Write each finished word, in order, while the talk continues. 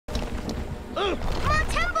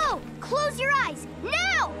Montembo! Close your eyes,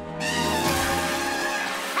 now!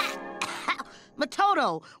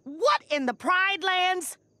 Mtoto, what in the Pride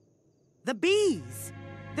Lands? The bees.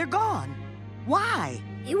 They're gone. Why?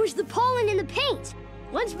 It was the pollen in the paint.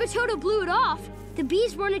 Once Mtoto blew it off, the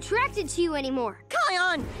bees weren't attracted to you anymore.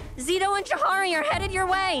 Kion! Zito and Chihari are headed your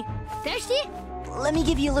way. Thirsty? Let me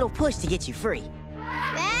give you a little push to get you free.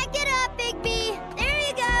 Back it up, Big B. There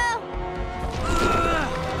you go.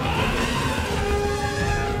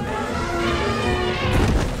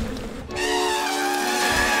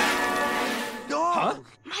 Huh?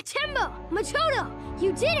 Montembo! Mtoto!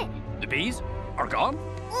 You did it! The bees are gone?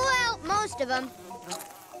 Well, most of them.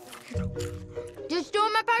 Just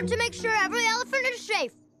doing my part to make sure every elephant is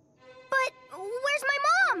safe. But where's my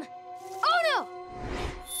mom? Oh, no!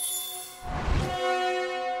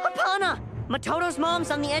 Hapana! Matoto's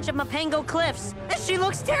mom's on the edge of Mapango Cliffs, and she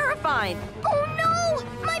looks terrified. Oh, no!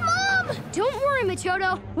 My mom! Don't worry,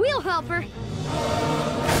 Mtoto. We'll help her.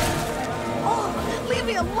 Oh, leave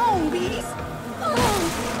me alone, bees. Oh.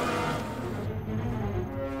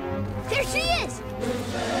 There she is!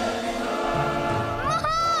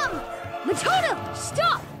 Mom! Mtoto,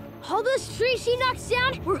 stop! All those trees she knocks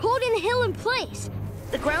down, we're holding the hill in place.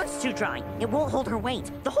 The ground's too dry. It won't hold her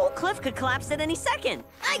weight. The whole cliff could collapse at any second.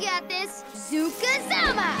 I got this.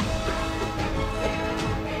 Zukazama!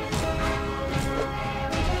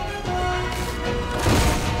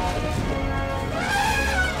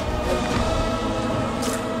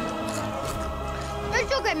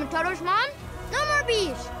 It's okay, Mtoto's mom. No more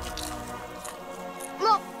bees.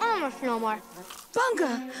 Well, almost no more.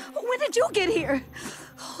 Bunga, when did you get here?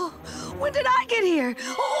 Oh, when did I get here?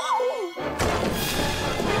 Oh!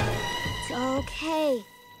 It's okay.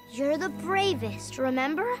 You're the bravest,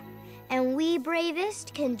 remember? And we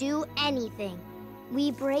bravest can do anything. We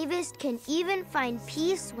bravest can even find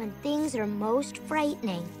peace when things are most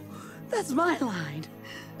frightening. That's my line.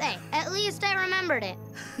 Hey, at least I remembered it.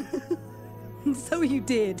 So you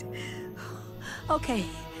did. Okay.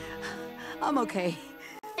 I'm okay.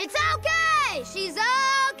 It's okay! She's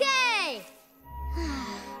okay!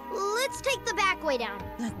 Let's take the back way down.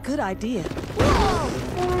 Good idea. Whoa!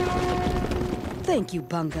 Thank you,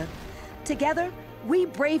 Bunga. Together, we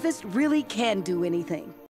bravest really can do anything.